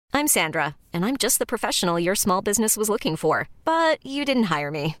I'm Sandra, and I'm just the professional your small business was looking for. But you didn't hire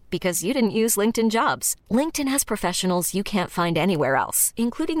me because you didn't use LinkedIn Jobs. LinkedIn has professionals you can't find anywhere else,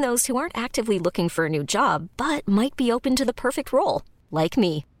 including those who aren't actively looking for a new job, but might be open to the perfect role, like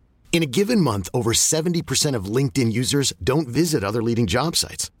me. In a given month, over 70% of LinkedIn users don't visit other leading job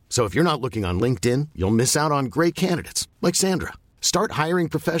sites. So if you're not looking on LinkedIn, you'll miss out on great candidates like Sandra. Start hiring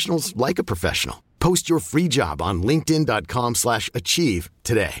professionals like a professional. Post your free job on linkedin.com/achieve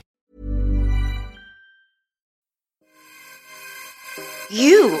today.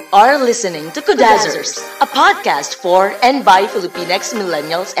 You are listening to Kudazzers, a podcast for and by Filipinx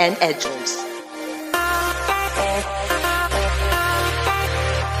millennials and edgers.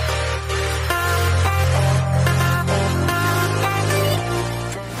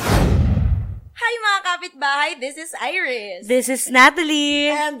 Kapitbahay, this is Iris. This is Natalie.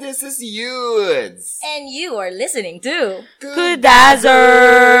 And this is Yudes. And you are listening to Kudazzers.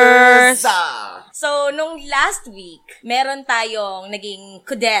 So, nung last week, meron tayong naging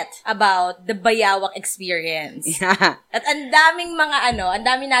kudet about the Bayawak experience. Yeah. At ang daming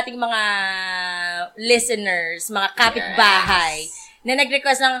nating mga listeners, mga kapitbahay, na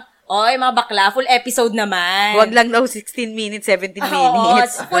nag-request ng, oy, mga bakla, full episode naman. Wag lang daw 16 minutes, 17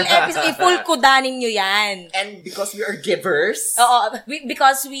 minutes. Oo, full episode, full kudanin nyo yan. And because we are givers. Oo,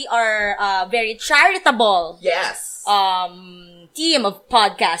 because we are very charitable. Yes. Team of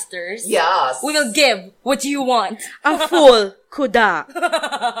podcasters. Yes. We will give what you want. Ang full kuda.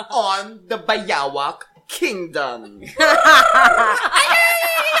 On the Bayawak Kingdom.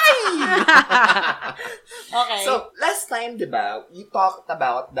 Okay. So, last time, diba, you talked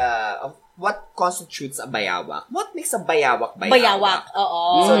about what constitutes a bayawak. What makes a bayawak? Bayawak,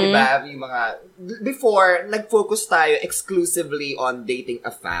 oo. So, diba, yung before, nag-focus tayo exclusively on dating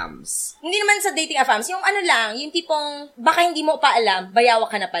AFAMs. Hindi naman sa dating AFAMs, yung yung tipong, baka hindi mo pa alam,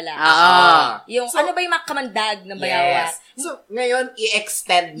 bayawak ka na pala. Yung, ano ba yung makamandag ng bayawak? Yes. So, ngayon,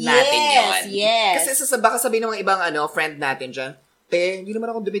 i-extend natin yun. Yes. Kasi baka sabihin ng mga ibang friend natin dyan, hindi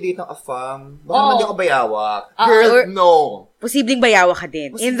naman ako dumidate ng AFAM. Baka naman di ako bayawak. Girl, no. Posibleng bayawak ka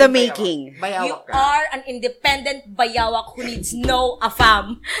din. In the making. Bayawak You are an independent bayawak who needs no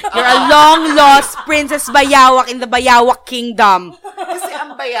AFAM. You're a long-lost Princess Bayawak in the Bayawak Kingdom. Kasi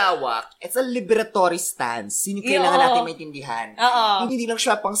ang bayawak, it's a liberatory stance. Yun yung kailangan natin maintindihan. Hindi lang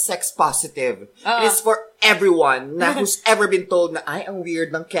siya pang sex positive. It is for everyone na who's ever been told na, ay, ang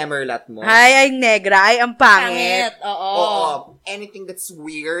weird ng kemerlat mo. Ay, negra. Ay, ang pangit. Oo. Anything that's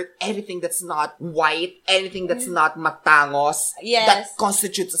weird, anything that's not white, anything that's not matangos, that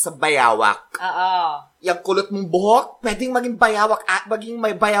constitutes as a bayawak. Yung kulot mong buhok, pwedeng maging bayawak, maging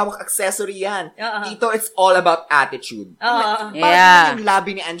may bayawak accessory yan. Dito, it's all about attitude. Parang yung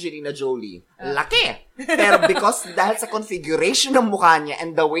labi ni Angelina Jolie. Laki. Pero because dahil sa configuration ng mukha niya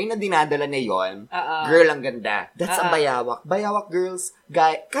and the way na dinadala niya yon, girl, ang ganda. That's a bayawak. Bayawak girls,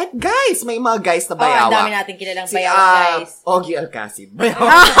 kahit guys, may mga guys na bayawak. Ang dami natin kilalang bayawak guys. Ogie Alcacid.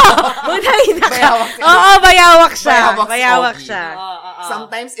 Bayawak. Oo, bayawak siya. Bayawak siya.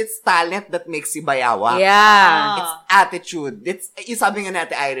 Sometimes it's talent that makes you bayawak. Yeah. It's attitude. Yung sabi nga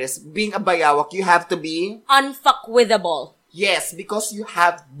natin, Iris, being a bayawak, you have to be unfuckwithable. Yes, because you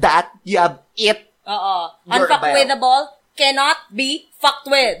have that, you have it. Unfuckwithable cannot be fucked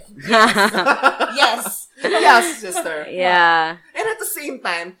with. Yes. Yes, sister. Yeah. And at the same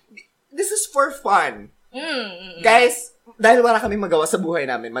time, this is for fun. Guys, dahil wala kaming magawa sa buhay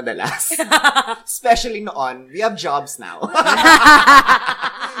namin madalas. Especially noon, we have jobs now.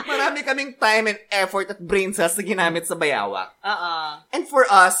 Marami kaming time and effort at brain cells na ginamit sa bayawak. And for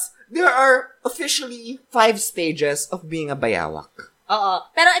us, there are officially 5 stages of being a bayawak.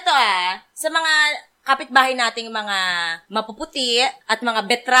 Pero ito sa mga kapitbahay nating mga mapuputi at mga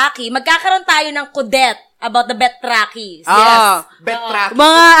betraki, magkakaroon tayo ng kudet about the betrakis. Yes, betrakis.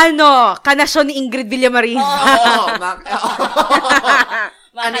 Mga kanasyon ni Ingrid Villamarin.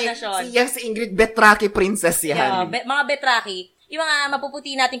 Mga kanasyon. Si Ingrid Betraki princess yan. Mga betraki. Yung mga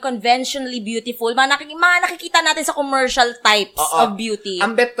mapuputi natin conventionally beautiful, mga nakikita natin sa commercial types of beauty.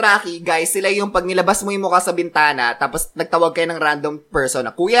 Ang betraki, guys, sila yung pag nilabas mo yung mukha sa bintana, tapos nagtawag kayo ng random person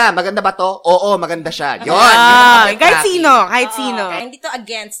na, Kuya, maganda ba to? Oo, maganda siya. Yun. Kahit sino. Hindi to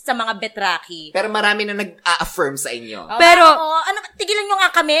against sa mga betraki. Pero marami na nag-a-affirm sa inyo. Pero, tigilan nyo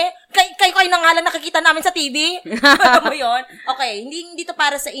nga kami. Kayo na nga lang nakikita namin sa TV. Alam mo yun? Okay, hindi to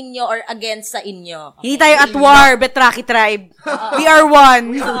para sa inyo or against sa inyo. Hindi tayo at war, Betraki tribe. We are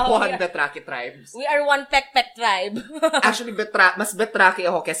one. We are one Betraki tribes. We are one Pek-Pek tribe. Actually, mas Betraki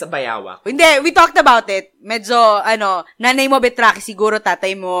ako kaysa Bayawak. Hindi, we talked about it. Medyo, nanay mo Betraki, siguro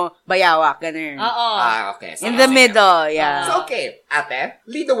tatay mo Bayawak, ganun. Oo. Okay. In the middle, yeah. So, okay. Ate,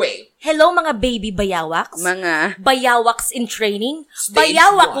 lead the way. Hello mga baby bayawaks. Mga Bayawaks in training. Stage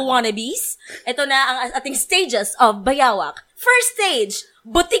Bayawak 1. wannabes. Ito na ang ating stages of bayawak. First stage,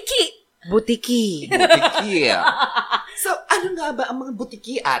 butiki. butiki. Butiki. So, ano nga ba ang mga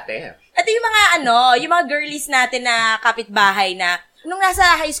butiki, ate? Ito yung mga yung mga girlies natin na kapitbahay na nung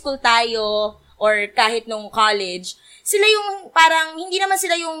nasa high school tayo or kahit nung college, sila yung parang, hindi naman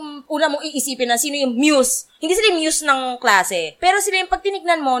sila yung una mong iisipin na sino yung muse. Hindi sila yung muse ng klase. Pero sila yung pag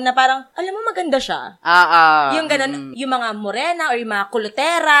tinignan mo na parang, alam mo maganda siya. Yung ganun, yung mga morena or yung mga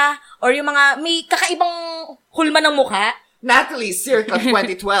kulotera or yung mga may kakaibang hulma ng mukha. Natalie, circa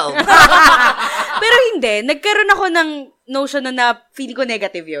 2012. Pero hindi, nagkaroon ako ng notion na feeling ko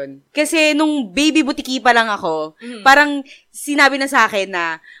negative yun. Kasi nung baby butiki pa lang ako, parang sinabi na sa akin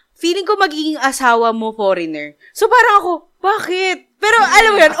na, feeling ko magiging asawa mo foreigner. So parang ako, bakit? Pero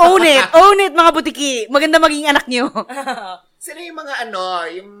alam mo yun, own it mga butiki. Maganda maging anak nyo. Sila yung mga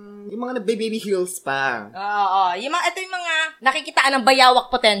yung mga baby heels pa. Oo. Ito yung mga nakikitaan ng bayawak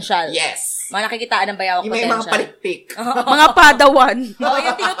potential. Yes. Mga nakikitaan ng bayawak Yung potential. may mga palikpik. Mga padawan. Yung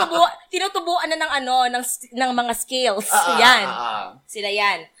tinutubuan na ng mga scales. Yan. Sila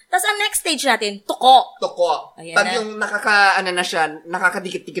yan. Tapos ang next stage natin, tuko. Ayan pag na. Yung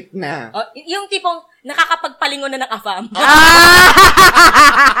nakakadikit-dikit na. Yung tipong nakakapagpalingon na ng afam.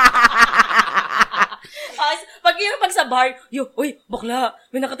 Pag sa bar, uy, bakla,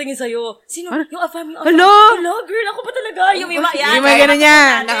 may nakatingin sa'yo. Sino? Yung afam, yung afam. Hello, girl, ako ba talaga? Yung may ganun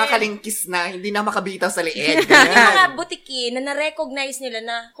yan. Nakakalingkis na, hindi na makabitaw sa lieg. Yung mga butiki na na-recognize nila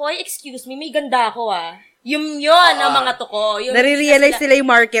na, hoy, excuse me, may ganda ako Yung ang mga tuko. Nare-realize nila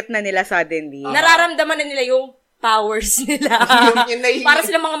yung market na nila suddenly. Nararamdaman na nila yung powers nila. Para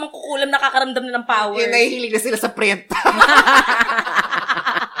sila mga mangkukulam nakakaramdam na ng powers. Yung nahihilig na sila sa print.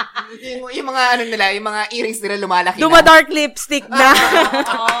 yung mga nila, yung mga earrings nila lumalaki na. Duma-dark lipstick na.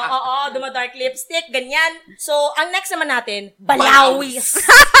 Oo, duma-dark lipstick, ganyan. So, ang next naman natin, balawis.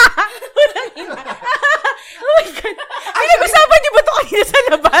 Oh my God. Ay, nag-usapan niyo ba ito kanina sa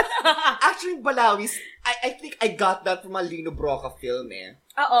labas? Actually, balawis, I think I got that from a Lino Broca film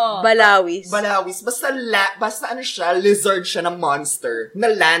Oo. Balawis. Basta siya, lizard siya na monster,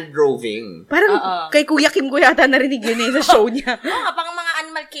 na land roving. Parang kay Kuya Kim ko yata narinig yun sa show niya. Pang mga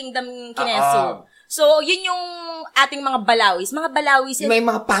Animal Kingdom kineso. So, yun yung ating mga balawis. Mga balawis. May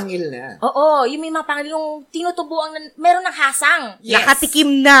mga pangil na. Oo, yung may mga pangil, yung tinutubuang, meron ng hasang. Yes.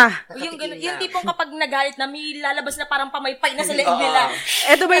 Nakatikim na. Yung tipong kapag nagalit na, may lalabas na parang pamaypay na sa leeg nila.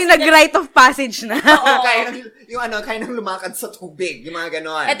 Ito ba yung nag-rite of passage na? Kaya nang lumakad sa tubig, yung mga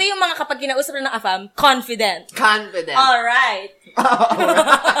ganon. Ito yung mga kapag kinausap na ng afam, confident. Alright.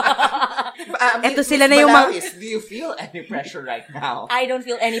 Ito sila na yung mga... Do you feel any pressure right now? I don't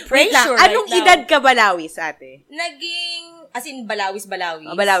feel any pressure right Anong edad ka balawis, ate? Naging, as in, balawis.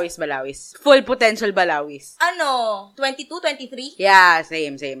 Balawis. Full potential balawis. 22, 23? Yeah,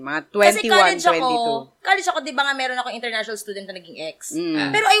 same. Mga 21, 22. College ako, di ba nga meron ako international student na naging ex.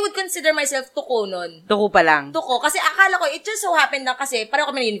 Pero I would consider myself tuko nun. Tuko pa lang. Tuko. Kasi akala ko, it just so happened na kasi, pareho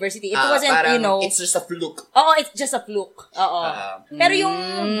kami na university. It wasn't, it's just a fluke. Oo, it's just a fluke. Oo. Pero yung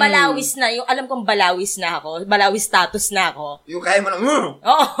balawis na, yung alam kong balawis na ako, balawis status na ako. Yung kaya mo lang,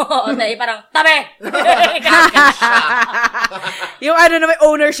 Oo, parang, tabi! Yung na may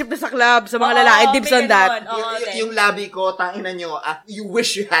ownership na sa club, sa mga lalaki, dibs on that. Yung labi ko, tanginan nyo, you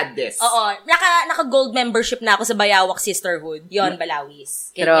wish you had this. Oo, naka-gold membership na ako sa Bayawak Sisterhood. Yon,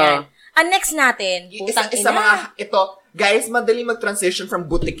 balawis. Ganyan. Ang next natin, putang ina. Guys, madali mag-transition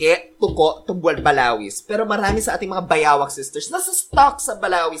from butike, tuko, to balawis. Pero marami sa ating mga Bayawak sisters nasa stock sa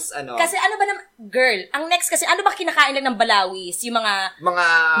balawis, Kasi ano ba naman, girl, ang next kasi, ano ba kinakain lang ng balawis? Yung mga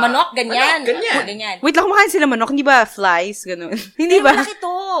manok, ganyan. Ganyan. Wait lang, kumakain sila manok, hindi ba flies, gano'n? Hindi ba? Malaki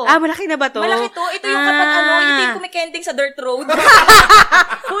to. Malaki na ba to? Malaki to. Ito yung kapag ito yung kumikending sa dirt road. Ito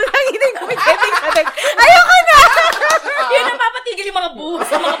yung kumikending sa dirt. Ayoko na! Yan ang papatigil yung mga bus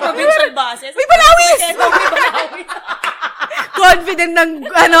sa mga provincial buses. May balawis! May balawis. Confident ng,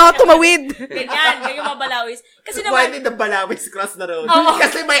 tumawid. Ganyan yung mga balawis. Kasi naman, pwede the balawis cross the road.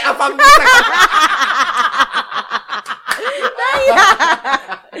 Kasi may afam na sa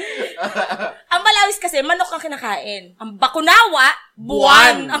ang balawis kasi kasi manok ang kinakain. Ang bakunawa,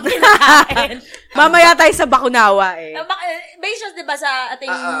 buwan ang kinakain. Mamaya tayo sa bakunawa eh. Based siya, diba, sa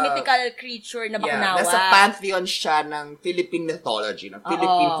ating mythical creature na bakunawa. Nasa pantheon siya ng Philippine mythology, ng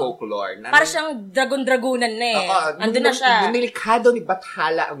Philippine folklore. Para siyang dragon-dragonan na eh. Andun na siya. Nung nilikado ni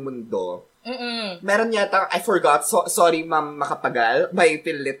Bathala ang mundo, meron yata, I forgot, sorry ma'am makapagal, by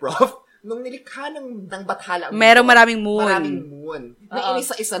Philip Prof. Nung nilikha ng Bathala ang mundo, merong maraming moon. Na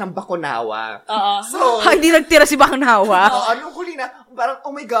inisa-isa ng bakunawa. So, hindi nagtira si bakunawa. Nung huli na, parang,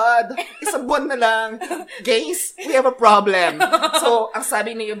 oh my God, isang buwan na lang. Guys, we have a problem. So, ang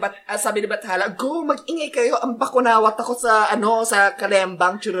sabi ni Bathala, go, mag-ingay kayo, ang bakunawa takot sa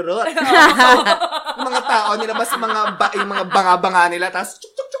kalembang chururot. So, yung mga tao, nilabas yung mga banga-banga nila, tapos,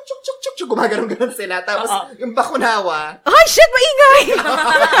 chuk, gumagano'n sila. Tapos, yung bakunawa, ay, shit, maingay!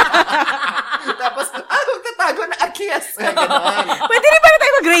 tapos, magtatago na akyas. Ganon. Pwede rin ba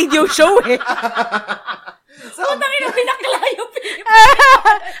tayo mag-radio show eh? So, tangin na pinakla yung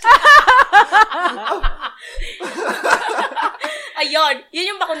Ayun,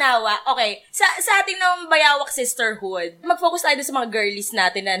 yun yung bakunawa. Okay, sa ating ng Bayawak Sisterhood, mag-focus tayo sa mga girlies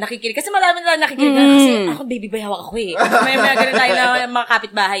natin na nakikinig. Kasi marami na nakikinig na kasi ako baby bayawak ako eh. May ganun tayo na mga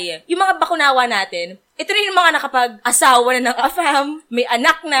kapitbahay eh. Yung mga bakunawa natin, ito rin yung mga nakapag-asawa na ng afam, may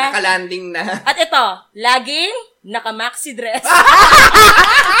anak na. Nakalanding na. At ito, laging naka-maxi dress.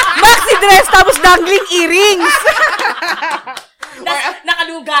 Maxi dress, tapos dangling earrings.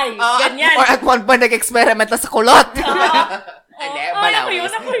 Nakalugay. Ganyan. Or at one point, nag-experiment na sa kulot. Hindi,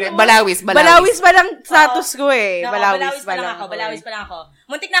 balawis. Balawis pa lang status ko eh. Balawis pa lang ako.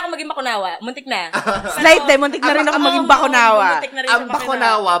 Muntik na ako maging bakunawa. Muntik na. Slight eh, muntik na rin ako maging bakunawa. Ang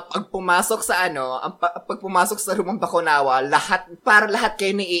bakunawa, pag pumasok sa rumang bakunawa, lahat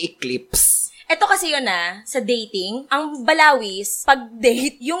kayo na-i-eclipse. Ito kasi yun sa dating, ang balawis, pag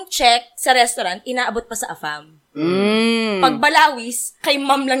date, yung check sa restaurant, inaabot pa sa afam. Pag balawis, kay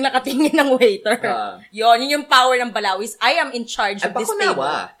ma'am lang nakatingin ng waiter. Yun yung power ng balawis. I am in charge of this table.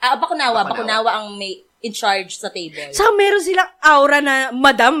 Bakunawa ang may in charge sa table. Saka meron silang aura na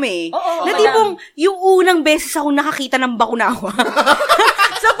madam eh. Na tipong yung unang beses ako nakakita ng bakunawa.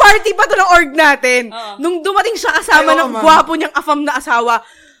 Sa party pa to ng org natin. Nung dumating siya kasama ng gwapo niyang afam na asawa,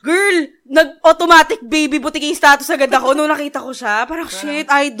 girl, nag-automatic baby butiki status agad ako nung nakita ko siya. Parang, shit,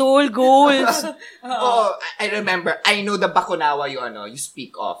 idol, goals. I remember. I know the bakunawa you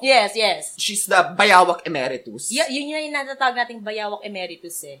speak of. Yes. She's the Bayawak Emeritus. Yun yung natatawag nating Bayawak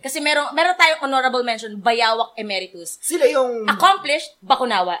Emeritus eh. Kasi meron tayong honorable mention, Bayawak Emeritus. Sila yung accomplished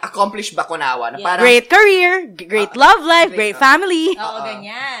bakunawa. Na parang, great career, great love life, great family. Oo,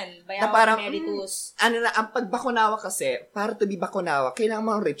 ganyan. Bayawak parang, Emeritus. Ang pagbakunawa kasi, para to be bakunawa, kailangan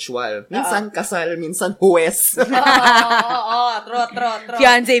mga ritual. Minsan kasal, minsan huwes. True.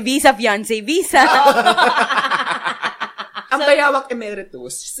 Fiancé visa. Ang Bayawak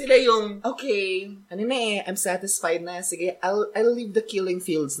Emeritus, sila yung, okay, I'm satisfied na. Sige, I'll leave the killing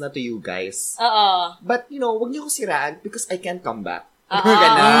fields na to you guys. But, wag niyo ko siraan because I can't come back.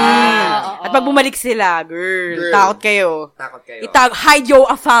 At pag bumalik sila, girl, takot kayo. Hide your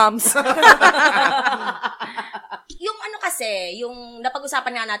afams. Yung kasi, yung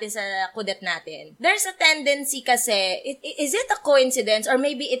napag-usapan nga natin sa kudet natin, there's a tendency kasi, is it a coincidence or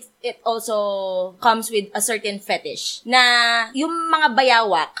maybe it also comes with a certain fetish na yung mga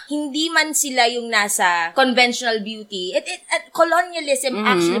bayawak, hindi man sila yung nasa conventional beauty. Colonialism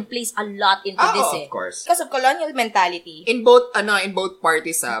actually plays a lot into this of course. Because of colonial mentality. In both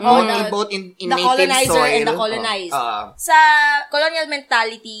parties, both in the native colonizer soil. and the colonized. Sa colonial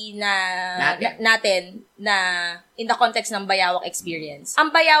mentality natin na in the context ng bayawak experience.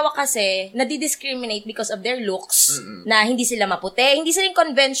 Ang bayawak kasi, nadidiscriminate because of their looks, na hindi sila maputi, hindi sila yung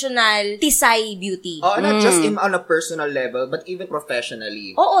conventional tisay beauty. Not just on a personal level, but even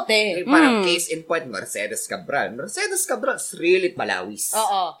professionally. Oo, te. Parang case in point, Mercedes Cabral is really balawis.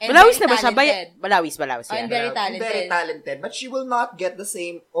 Oo. Balawis na ba siya? Balawis. And very talented. Very talented. But she will not get the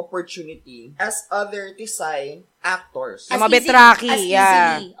same opportunity as other tisay actors. As Betraki,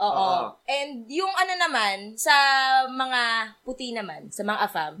 easily. Oo. And yung naman, sa mga puti naman, sa mga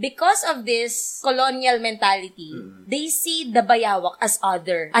afam, because of this colonial mentality, they see the bayawak as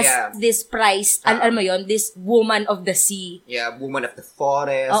other, as this prized, alam mo yun, this woman of the sea. Yeah, woman of the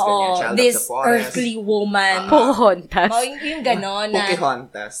forest, child this of the forest. Earthly woman. Pocahontas. Yung gano'n na,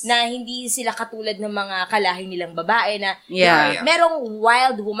 Pocahontas. Na hindi sila katulad ng mga kalahi nilang babae na merong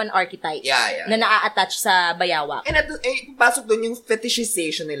wild woman archetype na naa-attach sa bayawak. bayawak. And pasok doon yung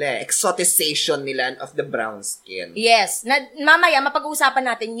fetishization nila, exoticization nila of the brown skin. Yes. Mamaya, mapag-uusapan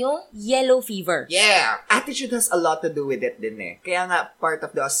natin yung yellow fever. Yeah. Attitude has a lot to do with it din eh. Kaya nga, part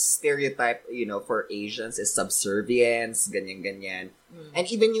of the stereotype, for Asians is subservience, ganyan-ganyan. And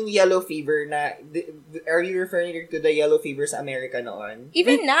even yung yellow fever na, are you referring to the yellow fever sa America noon?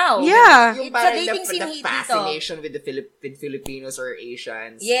 Even now. Yeah. Yung It's a dating scene the dito. fascination with the Filipinos or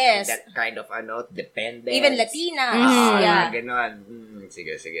Asians. Yes. That kind of, dependence. Even Latinas. Yeah. Ganon.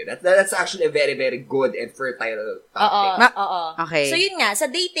 Sige. That's actually a very, very good and fertile topic. Oo. Okay. So yun nga,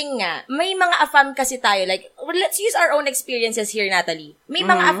 sa dating nga, may mga afam kasi tayo, like, let's use our own experiences here, Natalie. May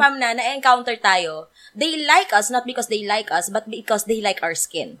mga afam na-encounter tayo. They like us, not because they like us, but because they like our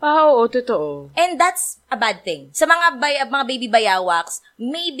skin. Oo, totoo. And that's a bad thing. Sa mga baby bayawaks,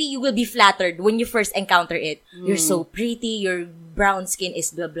 maybe you will be flattered when you first encounter it. You're so pretty, your brown skin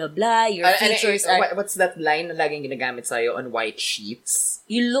is blah, blah, blah, your features are... What's that line na laging ginagamit sa'yo on white sheets?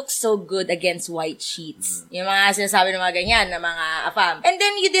 You look so good against white sheets. Yung mga sinasabi ng mga ganyan, na mga afam. And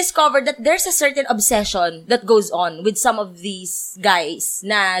then you discover that there's a certain obsession that goes on with some of these guys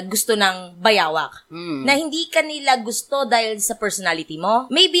na gusto ng bayawak. Na hindi ka nila gusto dahil sa personality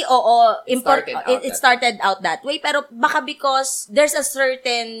mo. Maybe, it started out that way, pero baka because there's a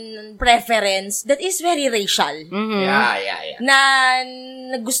certain preference that is very racial. Yeah. Na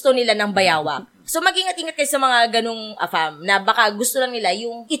gusto nila ng bayawak. So, mag-ingat-ingat kayo sa mga ganung afam na baka gusto lang nila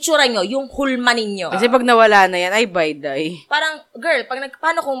yung itsura nyo, yung hulma ninyo. Kasi pag nawala na yan, ay bye-die. Parang, girl,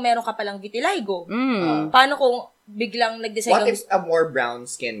 paano kung meron ka palang vitiligo? Paano kung biglang nag-decide What if a more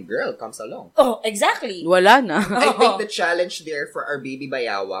brown-skinned girl comes along? Oh, exactly. Wala na. I think the challenge there for our baby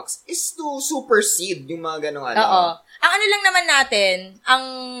bayawaks is to supersede yung mga ganong Oo. Ang ano lang naman natin, ang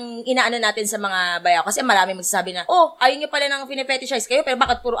inaano natin sa mga bayaw, kasi marami magsasabi na, ayaw nyo pala ng pinefetishize kayo, pero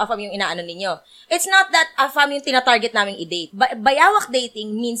bakit puro afam yung inaano ninyo? It's not that afam yung tinatarget naming i-date. Bayawak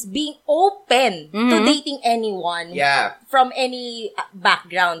dating means being open to dating anyone from any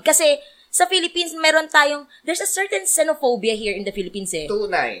background. Kasi sa Philippines, there's a certain xenophobia here in the Philippines eh.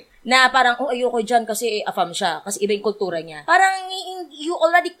 Tunay. Na parang, ayoko dyan kasi afam siya, kasi iba yung kultura niya. Parang you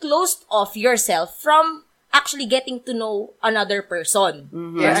already closed off yourself from actually getting to know another person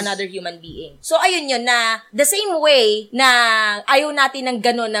or another human being. So, ayun yun, na the same way na ayaw natin ng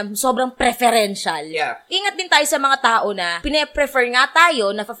gano'n na sobrang preferential. Yeah. Ingat din tayo sa mga tao na pine-prefer nga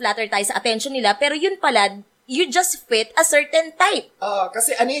tayo, na-flatter tayo sa attention nila, pero yun pala, you just fit a certain type.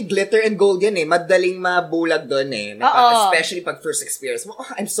 Kasi glitter and gold yan eh. Madaling mabulag doon eh. Especially pag first experience mo,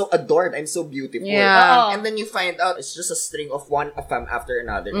 I'm so adored, I'm so beautiful. Yeah. And then you find out, it's just a string of one afam after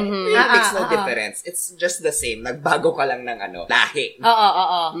another. It really makes no difference. It's just the same. Nagbago ka lang ng lahi.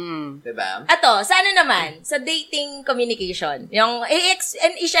 Oo. Diba? Sa naman, sa dating communication, yung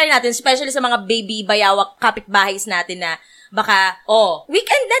i-share natin, especially sa mga baby bayawak kapitbahays natin na baka,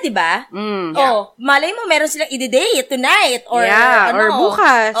 weekend na, di ba? Malay mo, meron silang i-date tonight, or or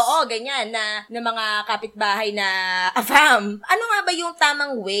bukas. Oo, ganyan, na mga kapitbahay na afam. Ano nga ba yung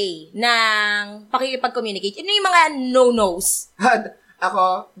tamang way ng pakikipag-communicate? Ano yung mga no-nos?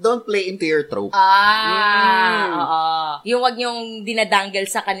 Ako, don't play into your trope. Yung wag nyong dinadangle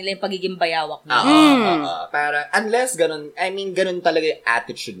sa kanila yung pagiging bayawak mo. Para, unless ganun talaga yung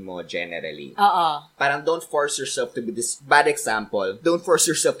attitude mo generally. Parang don't force yourself to be this bad example. Don't force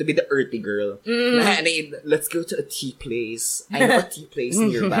yourself to be the earthy girl. Let's go to a tea place. I know a tea place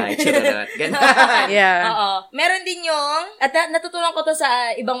nearby. Ganun. Yeah. Meron din yung, at natutunan ko to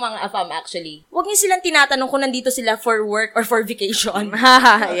sa ibang mga afam actually. Wag niyo silang tinatanong kung nandito sila for work or for vacation.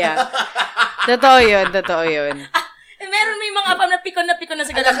 Yeah. Totoo yun. May mga afam na pikon na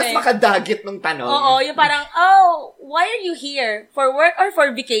sa ganun. Alakas makadagit nung tanong. Oo, yung parang, why are you here? For work or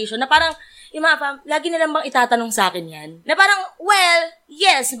for vacation? Na parang, yung mga afam, lagi nilang bang itatanong sa akin yan? Na parang, well,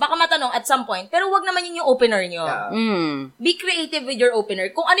 yes, baka matanong at some point, pero wag naman yun yung opener nyo. Be creative with your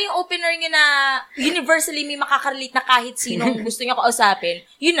opener. Kung ano yung opener nyo na universally may makakarelate na kahit sinong gusto nyo kausapin,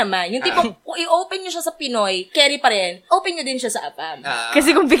 yun naman. Yung tipong, kung i-open nyo siya sa Pinoy, carry pa rin, open nyo din siya sa afam.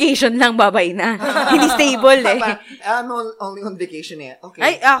 Kasi kung vacation lang, babay na. Hindi stable eh. I'm only on vacation eh.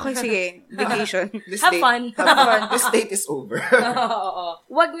 Okay. Okay, sige. Vacation. Have fun. This date is over.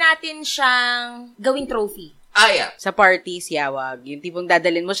 Wag natin siyang gawing trophy. Yeah. Sa parties, wag. Yung tipong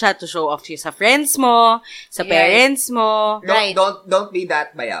dadalhin mo siya to show off siya sa friends mo, sa parents mo. Don't be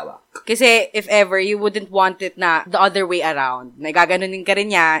that bayawa. Kasi if ever, you wouldn't want it na the other way around. Nagaganunin ka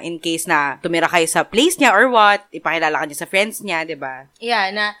rin niya in case na tumira kayo sa place niya or what, ipakilala ka niya sa friends niya, diba? Yeah,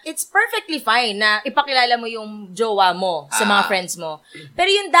 na it's perfectly fine na ipakilala mo yung jowa mo sa mga friends mo.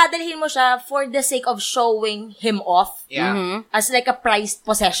 Pero yung dadalhin mo siya for the sake of showing him off as like a prized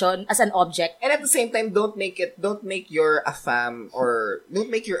possession, as an object. And at the same time, don't make your afam.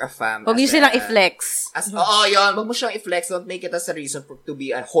 Huwag niyo silang i-flex. Yun. Huwag mo siyang i-flex. Don't make it as a reason to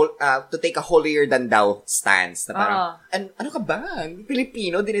be to take a holier than thou stance. Na parang, ano ka ba?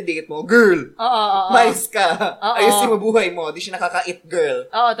 Pilipino, dinedate mo? Girl! Mais ka! Ayusin mo buhay mo. Di siya nakaka-it, girl.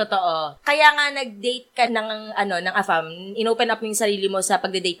 Oo, totoo. Kaya nga nag-date ka ng AFAM, in-open up mo yung sarili mo sa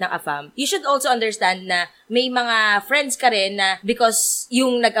pagde-date ng AFAM, you should also understand na may mga friends ka rin na because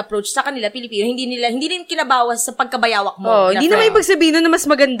yung nag-approach sa kanila, Pilipino, hindi rin kinabawas sa pagkabayawak mo. Hindi naman ibig sabihin na mas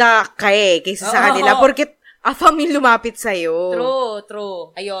maganda ka kaysa sa kanila porket AFAM yung lumapit sa'yo. True.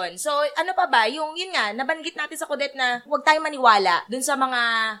 Ayun. So, ano pa ba? Yun nga, nabanggit natin sa Kudet na huwag tayong maniwala dun sa mga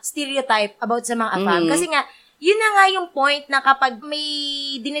stereotype about sa mga AFAM. Kasi nga, yun na nga yung point na kapag may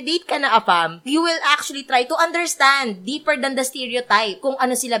dinedate ka na AFAM, you will actually try to understand deeper than the stereotype kung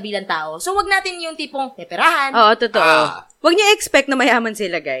ano sila bilang tao. So, wag natin yung tipong teperahan. Oo, totoo. Huwag niyo expect na mayaman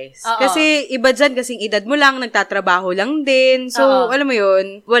sila, guys. Kasi iba dyan, kasing edad mo lang, nagtatrabaho lang din. So, alam mo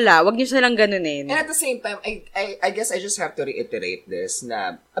yun, wala. Huwag niyo silang ganunin. And at the same time, I guess I just have to reiterate this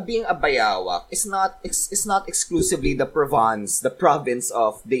na being a bayawak is not exclusively the province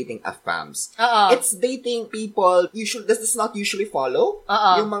of dating AFAMs. It's dating people does not usually follow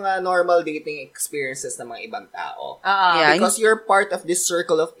yung mga normal dating experiences ng mga ibang tao. Yeah, because you're part of this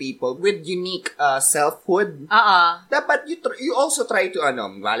circle of people with unique selfhood. Dapat you also try to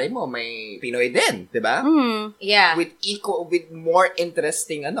malay mo may Pinoy din, 'di ba? Yeah. With more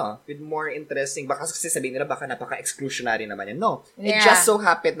interesting baka kasi sabihin nila baka napaka-exclusionary naman yan. No. It just so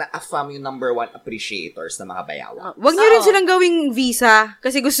happened na AFAM yung number 1 appreciators ng mga bayawak. Wag niyo rin silang gawing visa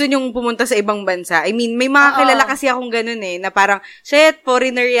kasi gusto nyong pumunta sa ibang bansa. I mean, may mga kilala kasi akong ganun na parang, shit,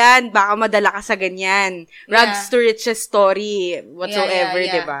 foreigner yan, baka madala ka sa ganyan. Rags to riches story, whatsoever,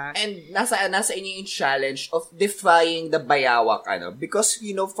 diba? And nasa inyo yung challenge of defying the bayawak, because,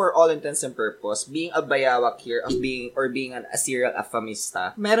 for all intents and purpose, being a bayawak here, being a serial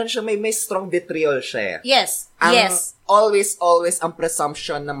AFAMista, meron siya, may strong vitriol siya. Yes. Always ang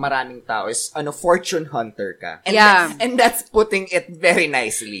presumption ng maraming tao is, fortune hunter ka. And that's putting it very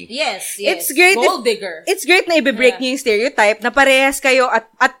nicely. Yes. It's great. Gold digger. It's great na i-break niyo yung stereotype na parehas kayo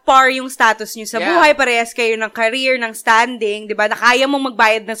at par yung status niyo sa buhay, parehas kayo ng career, ng standing, di ba? Na kaya mong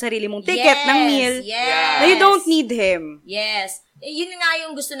magbayad ng sarili mong ticket, ng meal. Yes. Na you don't need him. Yes. Yun nga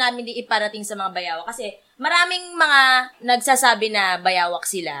yung gusto namin iparating sa mga bayawak. Kasi maraming mga nagsasabi na bayawak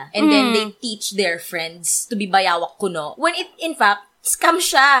sila and then they teach their friends to be bayawak kuno. When in fact, scam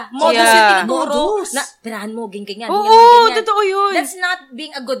siya. Modus yung tinuturo. Na, tirahan mo, ganyan. Oo, totoo yun. That's not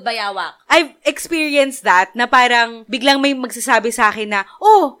being a good bayawak. I've experienced that na parang biglang may magsasabi sa akin na,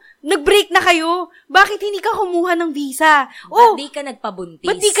 nag-break na kayo. Bakit hindi ka kumuha ng visa? Ba't di ka nagpabuntis?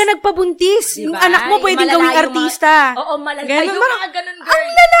 Ba't di ka nagpabuntis? Diba? Yung anak mo pwedeng gawing artista. Malala yung mga ganun, girl.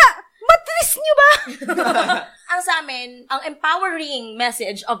 Ang lala! Matris nyo ba? Ang sa amin, ang empowering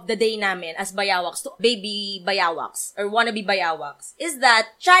message of the day namin as bayawaks to baby bayawaks or wannabe bayawaks is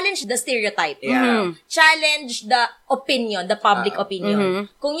that challenge the stereotype. Yeah. Challenge the opinion, the public opinion.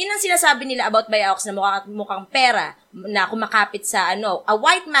 Kung yun ang sinasabi nila about bayawaks na mukhang pera, na kumakapit sa a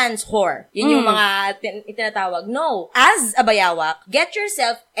white man's whore. Yun yung mga itinatawag. No. As a bayawak, get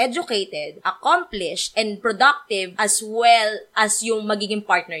yourself educated, accomplished, and productive as well as yung magiging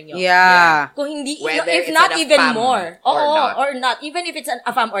partner nyo. Yeah. Kung hindi, if not even more. Or not. Even if it's an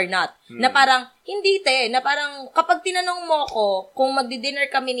AFAM or not. Na parang, hindi na parang, kapag tinanong mo ko, kung magdi-dinner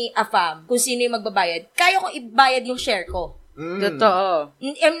kami ni AFAM, kung sino yung magbabayad, kaya ko ibayad yung share ko. Totoo.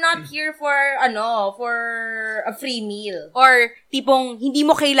 I'm not here for a free meal. Or, tipong, hindi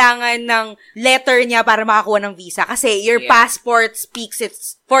mo kailangan ng letter niya para makakuha ng visa. Kasi, your passport speaks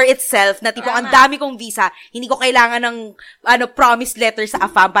for itself na tipong, ang dami kong visa, hindi ko kailangan ng, promise letter sa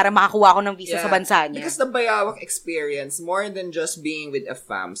AFAM para makakuha ko ng visa sa bansa niya. Because the bayawak experience, more than just being with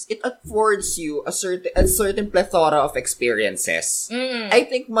AFAMs, it affords you a certain plethora of experiences. I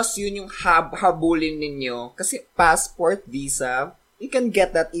think mas yun yung habulin ninyo. Kasi passport, visa, you can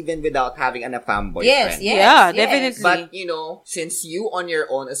get that even without having an AFAM boyfriend. Yeah, definitely. But, since you on your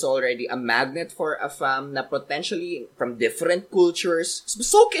own is already a magnet for AFAM na potentially from different cultures,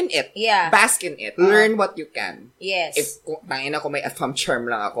 soak in it. Yeah. Bask in it. Learn what you can. Yes. If kung may AFAM charm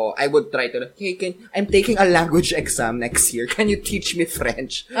lang ako, I would try to, hey, I'm taking a language exam next year. Can you teach me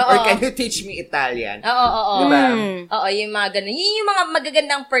French? Or can you teach me Italian? Oo. Diba? Oo, yung mga ganun. Yun yung mga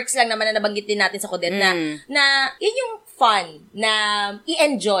magagandang perks lang naman na nabanggit din natin sa Kudet na yun yung fun na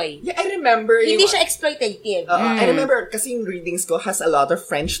i-enjoy. Yeah, I remember. Hindi siya exploitative. I remember kasi yung readings ko has a lot of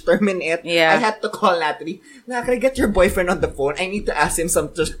French term in it. Yeah. I had to call Natalie, can I get your boyfriend on the phone? I need to ask him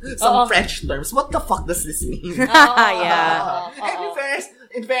some French terms. What the fuck does this mean? Yeah. And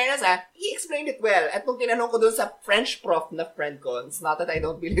in fairness, he explained it well. At nung tinanong ko dun sa French prof na friend ko, it's not that I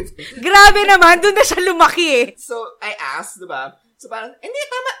don't believe it. Grabe naman, dun na siya lumaki eh. So, I asked, diba? So, parang, hindi,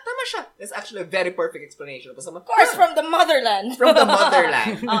 tama siya. That's actually a very perfect explanation. Of course, from the motherland. From the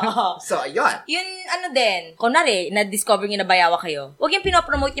motherland. So, ayun. Yun, din, kunwari, na-discover nyo na bayawak kayo, huwag yung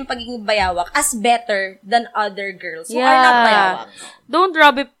pinopromote yung pagiging bayawak as better than other girls who are not bayawak. Don't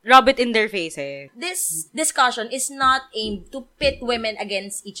rub it in their face eh. This discussion is not aimed to pit women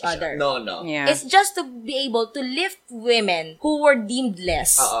against each other. No. Yeah. It's just to be able to lift women who were deemed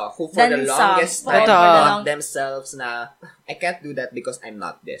less. Who for the longest time thought themselves na, I can't do that because I'm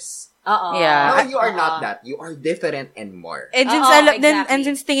not this. Yeah. No, you are not that. You are different and more. And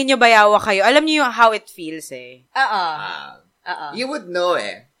since tingin nyo bayawak kayo, alam nyo yung how it feels eh. You would know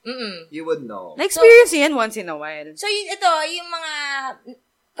eh. You would know. Na-experience yan once in a while. So, ito, yung mga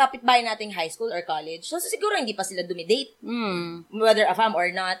kapitbahay nating high school or college, so siguro hindi pa sila dumidate, whether AFAM or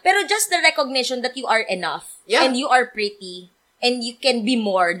not. Pero just the recognition that you are enough, and you are pretty, and you can be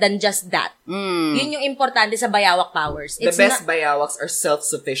more than just that. Yun yung importante sa bayawak powers. The best bayawaks are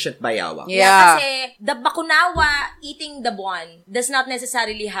self-sufficient bayawak. Yeah, kasi the bakunawa eating the buwan does not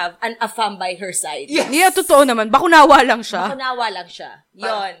necessarily have an AFAM by her side. Yes. Yeah, totoo naman. Bakunawa lang siya.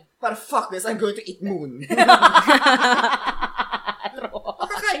 Yun. But fuck this, I'm going to eat moon.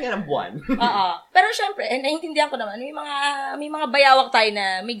 Makakain nga ng buwan. Pero syempre, naiintindihan ko naman, may mga bayawak tayo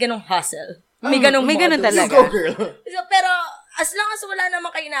na may ganong hustle. May ganong talaga. You go, girl. So, pero, as long as wala naman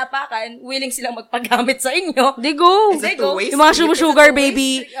kayo napakan, willing silang magpagamit sa inyo. They go. Yung mga sugar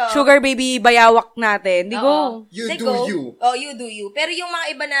baby bayawak natin. They go. You do you. Oh, you do you. Pero yung mga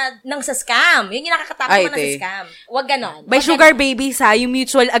iba na nang sa scam, yun yung nakakatapos naman sa scam. Wag ganon. By sugar babies yung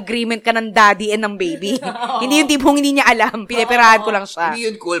mutual agreement ka ng daddy and ng baby. Hindi yung tipong hindi niya alam. Pinipirahan ko lang siya. Hindi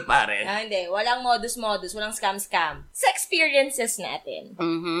yun cool, pare. Hindi. Walang modus, walang scam. Sa experiences natin.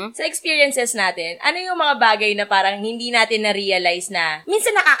 Ano yung mga bagay na parang hindi natin na-realize na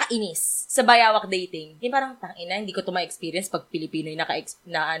minsan nakakainis sa bayawak dating. Yung parang, tangina, hindi ko to ma-experience pag Pilipino yung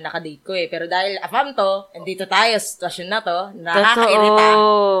nakadate ko eh. Pero dahil AFAM to, andito tayo sa sitwasyon na to, nakakairita.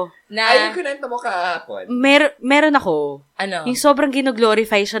 Ay, yung kunento mo kahapon. Meron ako. Ano? Yung sobrang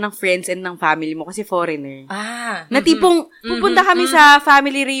gino-glorify siya ng friends and ng family mo kasi foreigner. Na Mm-hmm. tipong, pupunta kami sa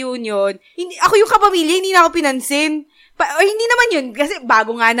family reunion, ako yung kapamilya, hindi na ako pinansin. Hindi naman yun, kasi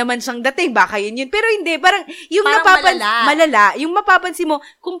bago nga naman siyang dating, baka yun. Pero hindi, parang yung malala, yung mapapansin mo,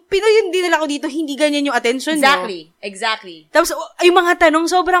 kung Pinoy yung dinala ko dito, hindi ganyan yung attention nyo. Exactly. Tapos, yung mga tanong,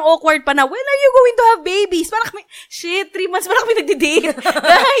 sobrang awkward pa na, when are you going to have babies? Parang kami, 3 months pa lang kami nagdi-date.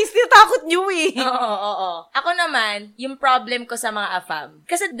 Guys, tinatakot nyo eh. Oo. Ako naman, yung problem ko sa mga AFAM,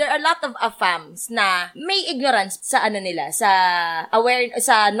 kasi there are a lot of AFAMs na may ignorance sa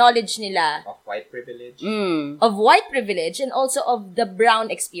sa knowledge nila. Of white privilege. Of white privilege and also of the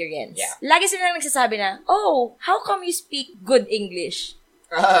brown experience. Yeah. Lagi sila nagsasabi na, oh, how come you speak good English?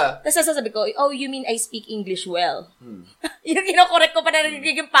 Tapos sasabi ko, oh, you mean I speak English well? Yung kinokorek ko pa na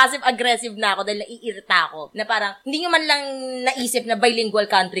nagiging passive-aggressive na ako dahil naiirita ako. Na parang, hindi nyo man lang naisip na bilingual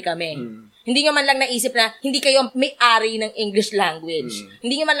country kami. Hindi nyo man lang naisip na hindi kayo may-ari ng English language.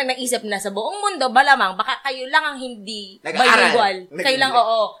 Hindi nyo man lang naisip na sa buong mundo, balamang, baka kayo lang ang hindi bilingual. Kayo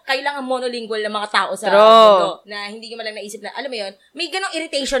lang ang monolingual na mga tao sa mundo. Na hindi nyo man lang naisip na, alam mo yun, may ganong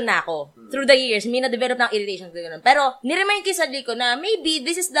irritation na ako. Through the years, may na-develop ng irritation. Pero, niremind ko sa sarili ko na maybe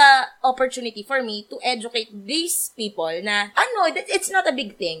this is the opportunity for me to educate these people na, it's not a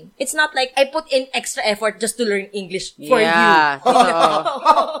big thing. It's not like I put in extra effort just to learn English for you.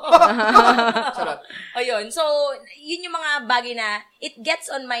 Ayun. So, yun yung mga bagay na it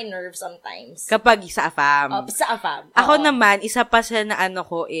gets on my nerves sometimes. Kapag sa AFAM. Sa AFAM. Ako naman, isa pa sa na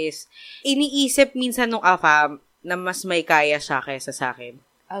ko is, iniisip minsan nung AFAM na mas may kaya siya kaysa sa akin.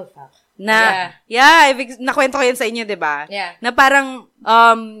 Oh, fuck. Nakwento ko yan sa inyo, diba? Yeah. Na parang,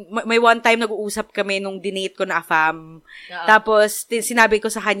 may one time nag-uusap kami nung dinate ko na AFAM. Tapos, sinabi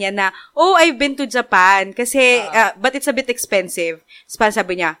ko sa kanya na, I've been to Japan. Kasi, but it's a bit expensive. Tapos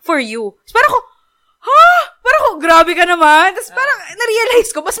sabi niya, for you. Tapos parang ko, Parang grabe ka naman. Tapos parang na-realize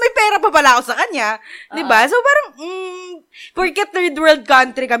ko, mas may pera pa pala ako sa kanya. Diba? So parang, forget third world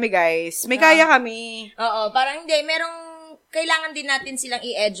country kami, guys. May kaya kami. Oo, parang hindi. Kailangan din natin silang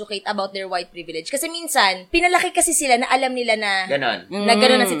i-educate about their white privilege. Kasi minsan, pinalaki kasi sila na alam nila na ganon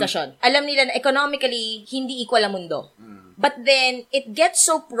ang sitwasyon. Alam nila na economically, hindi equal ang mundo. But then, it gets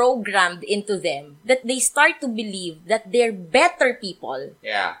so programmed into them that they start to believe that they're better people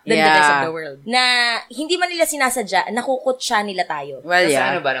than the rest of the world. Na hindi man nila sinasadya, nakukutsa nila tayo. Well,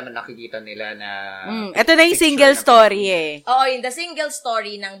 ano ba naman nakikita nila na... Ito na yung single story Oo, yung the single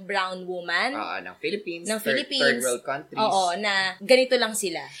story ng brown woman. Ng Philippines. Third world countries. Oo, na ganito lang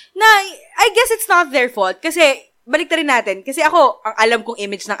sila. Na, I guess it's not their fault. Kasi, balik rin natin. Kasi ako, ang alam kong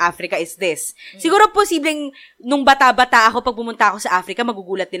image ng Africa is this. Siguro posibleng, nung bata-bata ako, pag pumunta ako sa Africa,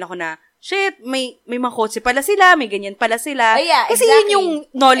 magugulat din ako na, shit, may mga kotse pala sila, may ganyan pala sila. Kasi yun yung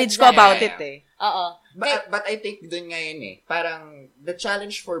knowledge ko about it eh. Oo. But I think dun ngayon parang the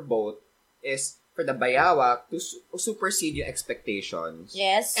challenge for both is for the bayawak to supersede yung expectations.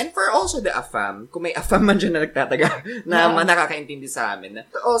 Yes. And for also the AFAM, kung may AFAM man dyan na nagtataga, na nakakaintindi sa amin,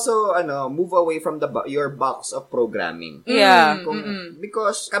 to also, move away from your box of programming. Yeah.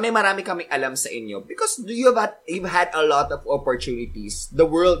 Because marami kaming alam sa inyo. Because you've had a lot of opportunities. The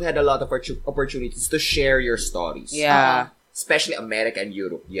world had a lot of opportunities to share your stories. Yeah. Especially America and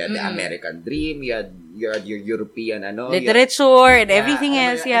Europe. You had the American dream, you had your European, literature, and everything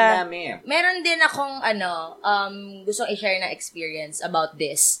else, Meron din akong, gustong i-share na experience about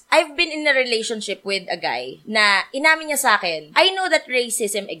this. I've been in a relationship with a guy na inamin niya sa akin, I know that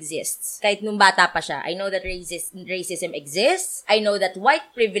racism exists. Kahit nung bata pa siya, I know that racism exists. I know that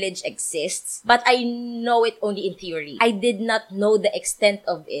white privilege exists. But I know it only in theory. I did not know the extent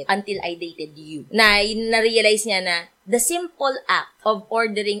of it until I dated you. Na-realize niya na the simple act of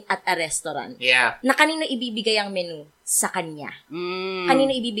ordering at a restaurant. Yeah. Na kanino ibibigay ang menu? Sa kanya.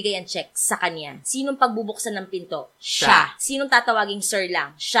 Kanino ibibigay ang check? Sa kanya. Sinong pagbubuksan ng pinto? Siya. Sinong tatawaging sir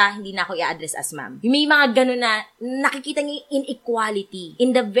lang? Siya. Hindi na ako i-address as ma'am. May mga ganun na nakikita niyo inequality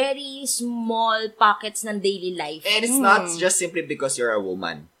in the very small pockets ng daily life. And it's not just simply because you're a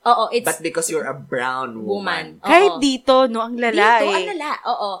woman. Oo, but because you're a brown woman. Kahit dito, ang lala Dito, ang lala.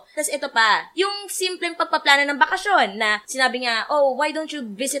 Oo. Tapos ito pa, yung simpleng pagpaplano ng bakasyon na sinabi niya, why don't you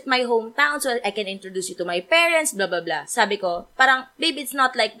visit my hometown so I can introduce you to my parents, blah, blah, blah. Sabi ko, parang, babe, it's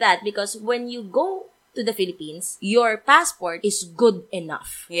not like that because when you go to the Philippines, your passport is good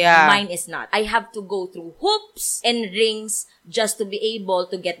enough. Yeah. Mine is not. I have to go through hoops and rings just to be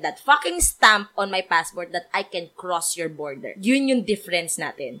able to get that fucking stamp on my passport that I can cross your border. Yun yung difference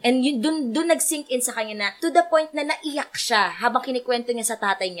natin. And yun, dun nag-sink in sa kanya na, to the point na naiyak siya habang kinikwento niya sa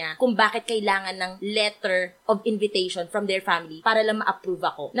tatay niya kung bakit kailangan ng letter of invitation from their family para lang ma-approve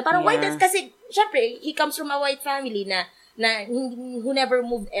ako. Na parang, why that's kasi, syempre, he comes from a white family na who never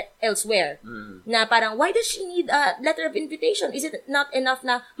moved elsewhere. Na parang, why does she need a letter of invitation? Is it not enough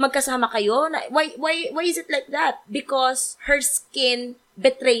na magkasama kayo? Why is it like that? Because her skin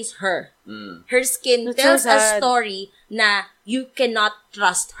betrays her. Her skin tells a story na you cannot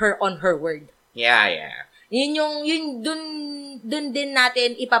trust her on her word. Yeah. Yun dun din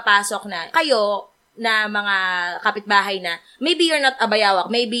natin ipapasok na kayo na mga kapitbahay na maybe you're not a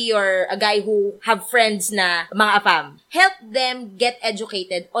bayawak, maybe you're a guy who have friends na mga AFAM. Help them get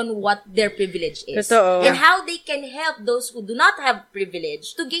educated on what their privilege is. Totoo. And how they can help those who do not have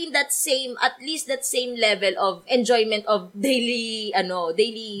privilege to gain at least that same level of enjoyment of daily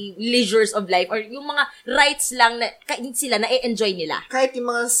leisures of life or yung mga rights lang na sila na-enjoy nila. Kahit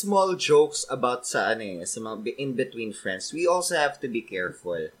yung mga small jokes about sa mga in-between friends, we also have to be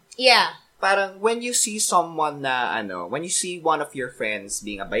careful. Yeah. Parang when you see someone when you see one of your friends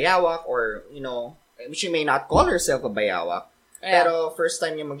being a bayawak or, which you may not call yourself a bayawak, pero first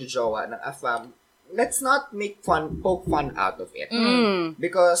time yung magjojowa ng AFAM, let's not poke fun out of it.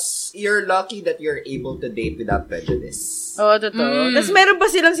 Because you're lucky that you're able to date without prejudice. Oo, totoo. Tapos meron pa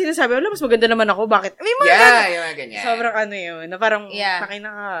silang sinasabi, mas maganda naman ako, bakit? May mga yung mga ganyan. Sobrang yun, na parang, sakin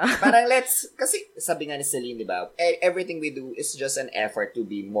na ka. Parang kasi sabi nga ni Celine, di ba, everything we do is just an effort to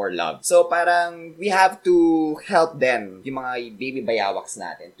be more loved. So parang, we have to help them, yung mga baby bayawaks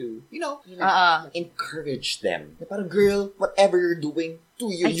natin, to, encourage them. Parang, girl, whatever you're doing, to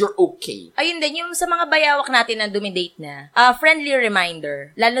you, you're okay. Ayun din, yung sa mga bayawak natin na dumidate na, friendly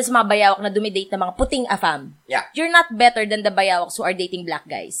reminder, lalo na sa mga bayawak na dumidate na mga puting afam. Yeah. You're not better than the bayawaks who are dating black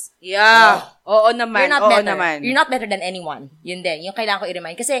guys. Yeah. Oo naman. You're not Oo better. naman. You're not better than anyone. Yun din. Yung kailangan ko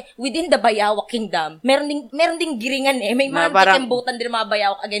i-remind. Kasi within the bayawak kingdom, meron ding giringan eh. May mga tikembutan din mga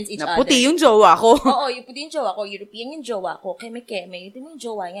bayawak against each other. Puti yung jowa ko. Oo, yung puti yung jowa ko. European yung jowa ko. Keme. Ito yung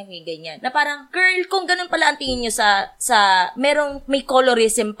jowa niya. Ganyan. Na parang, girl, kung ganun pala ang tingin nyo may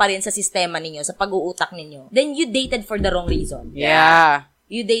colorism pa rin sa sistema ninyo, sa pag-uutak ninyo, then you dated for the wrong reason. Yeah.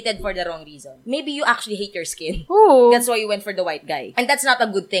 You dated for the wrong reason. Maybe you actually hate your skin. Ooh. That's why you went for the white guy. And that's not a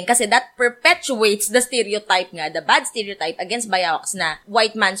good thing kasi that perpetuates the stereotype nga, the bad stereotype against bayawaks na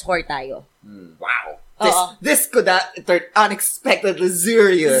white man's whore tayo. Wow. Oo. This could turn unexpectedly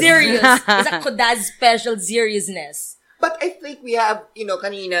serious. Serious. It's a Kodaz special seriousness. But I think we have,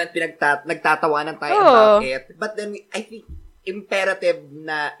 kanina nagtatawanan tayo about it. But then I think imperative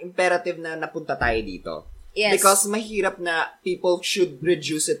na napunta tayo dito. Yes. Because mahirap na people should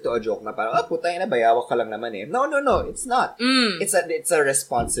reduce it to a joke na parang, putay na, bayawak ka lang naman eh. No, it's not. It's a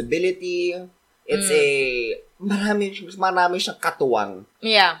responsibility. It's marami siyang katuwang.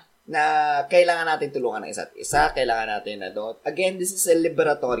 Yeah. Na kailangan natin tulungan ng isa't isa, kailangan natin again, this is a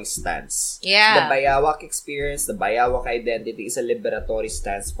liberatory stance. Yeah. The bayawak experience, the bayawak identity is a liberatory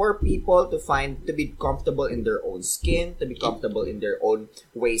stance for people to be comfortable in their own skin, to be comfortable in their own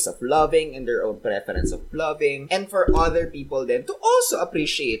ways of loving, in their own preference of loving, and for other people then to also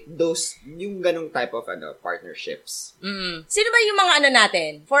appreciate yung ganong type of partnerships. Sino ba yung mga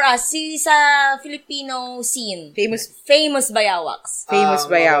natin? For us, sa Filipino scene, famous bayawaks. Famous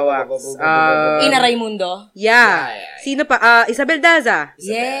bayawaks. Ina Raimundo? Yeah. Sino pa? Isabel Daza.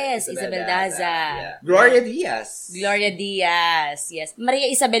 Yes, Isabel Daza. Yeah. Gloria Diaz. Yes. Maria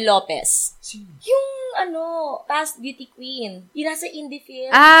Isabel Lopez. Yung, past beauty queen. Yung nasa indie film.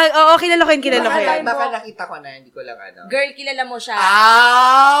 Oo, kilala ko yun. Baka nakita ko na, hindi ko lang Girl, kilala mo siya.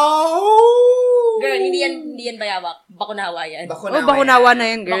 Girl, hindi yan bayawak. Bakunawa yan. Bakunawa na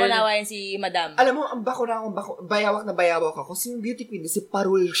yan, girl. Bakunawa yan si Madam. Alam mo, ang bayawak na bayawak ako, si beauty queen, si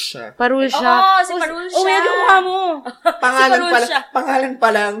Parul siya. Parul siya. Oo, si Parul siya. Yan yung mukha mo. Pangalan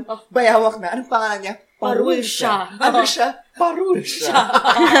pa lang, bayawak na. Anong pangalan niya? Parul siya. Ano siya? Parul siya.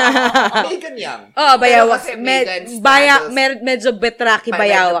 Megan Young. Bayawak. Medyo betraki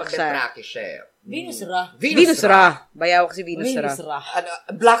bayawak siya. Betraki siya. Venus Ra. Bayawak si Venus Ra.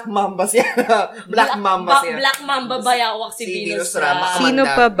 Black Mamba siya. Black Mamba bayawak si Venus Ra. Sino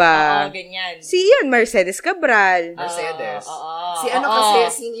pa ba? Oo, ganyan. Si Mercedes Cabral. Si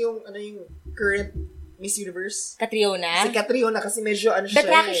kasi, yung current Miss Universe? Catriona? Si Catriona kasi medyo siya.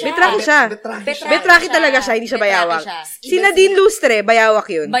 Betraki siya. Betraki talaga siya, hindi siya bayawak. Si Nadine Lustre, bayawak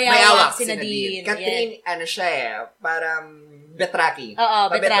yun. Bayawak si Nadine. Catherine, parang betraki. Oo,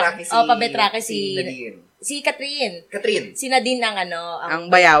 betraki. Pabetraki si Nadine. Si Catherine. Si Nadine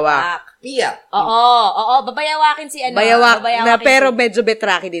ang bayawak. Pia. Oo, babayawakin si Bayawak na pero medyo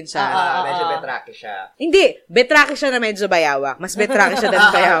betraki din siya. Medyo betraki siya. Hindi, betraki siya na medyo bayawak. Mas betraki siya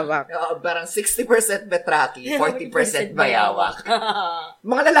than bayawak. Parang 60% betraki, 40% bayawak.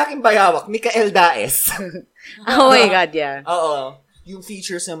 Mga lalaking bayawak, Mikael Daes. Oh my God, yeah. Oo. Yung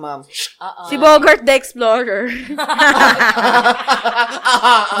features ng mom. Si Bogart the Explorer.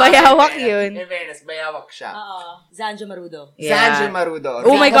 Bayawak yun. In fairness, bayawak siya. Zanjo Marudo. Yeah. Zanjo Marudo.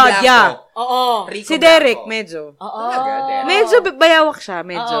 Oh my God, yeah. Oo. Si Derek, medyo. Medyo bayawak siya,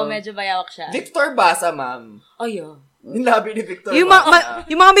 medyo. Oo, medyo bayawak siya. Victor Basa, ma'am. Yung labi ni Victor Basa.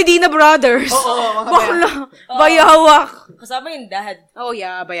 Yung mga Medina Brothers. Oo, mga bakla. Bayawak. Kasama yung dad. Oh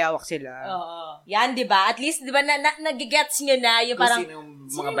yeah, bayawak sila. Oo. Yan, di ba? At least, di ba, nag-gets nyo na yung parang,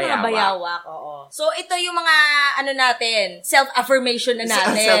 sino mga bayawak. Oo. So, ito yung mga, natin, self-affirmation na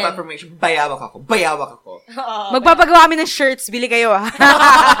natin. Self-affirmation. Bayawak ako. Oo. Magpapagawa kami ng shirts. Bili kayo, ha?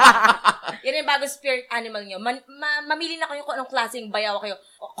 Yan yung bago spirit animal nyo. Mamili na kayo kung anong klaseng bayawak kayo.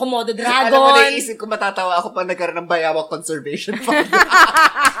 Komodo dragon. Alam mo, naisip ko matatawa ako pag nagkaroon ng bayawak conservation fund.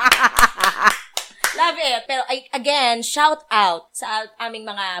 Love it. Pero again, shout out sa aming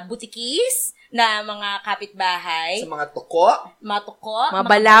mga butikis na mga kapitbahay. Sa mga tuko. Mga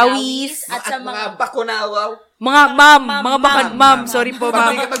balawis. At sa mga bakunawaw. Mga ma'am. Sorry po,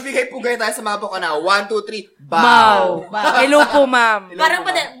 ma'am. Magbigay po kayo tayo sa mga bakunaw. 1, 2, 3, bow. Hello po, ma'am. Parang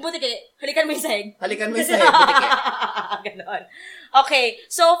butiki. Halikan mo yung sahig. Butiki. Ganon. Okay.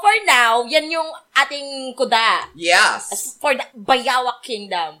 So, for now, yan yung ating kuda. Yes. For the Bayawak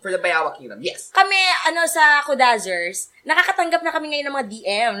Kingdom. Yes. Kami, sa Kudazers, nakakatanggap na kami ngayon ng mga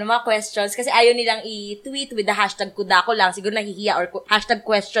DM, ng mga questions, kasi ayaw nilang i-tweet with the hashtag kuda ko lang. Siguro nahihiya or hashtag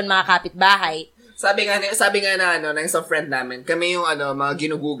question mga kapitbahay. Sabi nga na ng isang friend namin, kami yung mga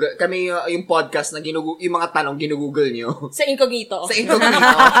ginugoogle, kami yung podcast na yung mga tanong ginugoogle nyo. Sa incognito. Sa incognito.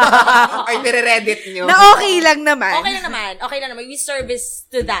 Ay, nire-reddit nyo. Na okay lang naman. Okay lang naman. We service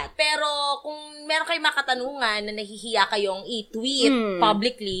to that. Pero kung meron kayong makatanungan na nahihiya kayong i-tweet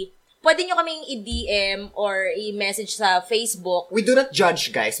publicly, pwede nyo kaming i-DM or i-message sa Facebook. We do not judge,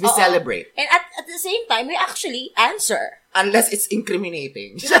 guys. We celebrate. And at the same time, we actually answer. Unless it's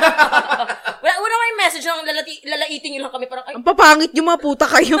incriminating. Wala kayong message lang, lalaitin nyo lang kami. Parang, ang papangit yung mga puta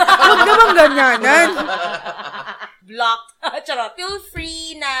kayo. Huwag naman ganyanan. Blocked. Charot. Feel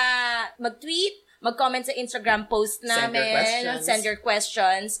free na mag-tweet, mag-comment sa Instagram post namin. Send your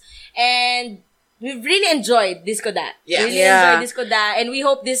questions. And we've really enjoyed Disco Da. Yes. Really enjoyed Disco Da. And we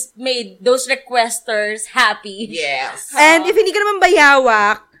hope this made those requesters happy. Yes. And if hindi ka naman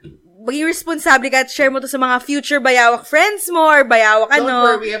bayawak, maging responsable ka at share mo to sa mga future bayawak friends mo or bayawak Don't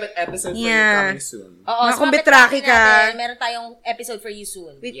worry, we have an episode for you coming soon. Oo, so kung bitraki ka. Meron tayong episode for you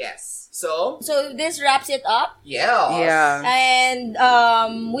soon. Yes. So this wraps it up. Yeah. And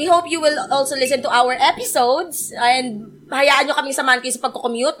we hope you will also listen to our episodes. And hayaan nyo kaming samahan kayo sa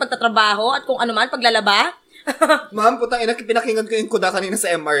pagko-commute, pagtatrabaho, at kung ano man, paglalaba. Ma'am, putang ina, pinakinggan ko yung kuda kanina sa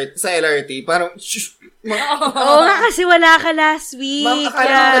LRT. Parang, Oo nga, kasi wala ka last week. Ma'am,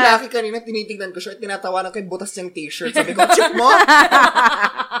 akala ng lalaki kanina, tinitignan ko siya at tinatawanan ko yung butas niyang t-shirt. Sabi ko, shoot mo!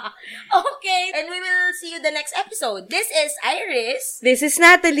 Okay, and we will see you the next episode. This is Iris. This is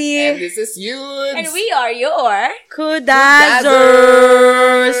Natalie. And this is Yudes. And we are your Kudazers.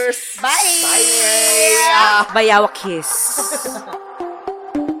 Bye! Bye! Bayawak kiss.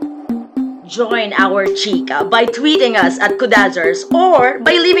 Join our chika by tweeting us at Kudazers or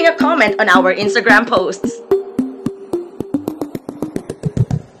by leaving a comment on our Instagram posts.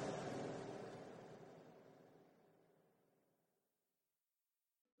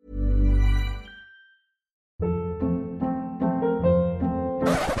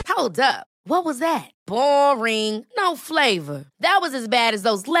 Hold up. What was that? Boring. No flavor. That was as bad as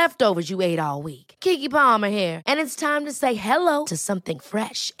those leftovers you ate all week. Keke Palmer here, and it's time to say hello to something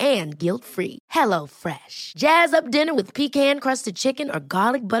fresh and guilt-free. HelloFresh. Jazz up dinner with pecan-crusted chicken or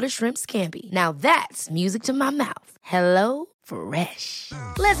garlic butter shrimp scampi. Now that's music to my mouth. HelloFresh.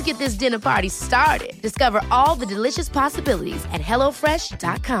 Let's get this dinner party started. Discover all the delicious possibilities at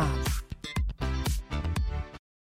HelloFresh.com.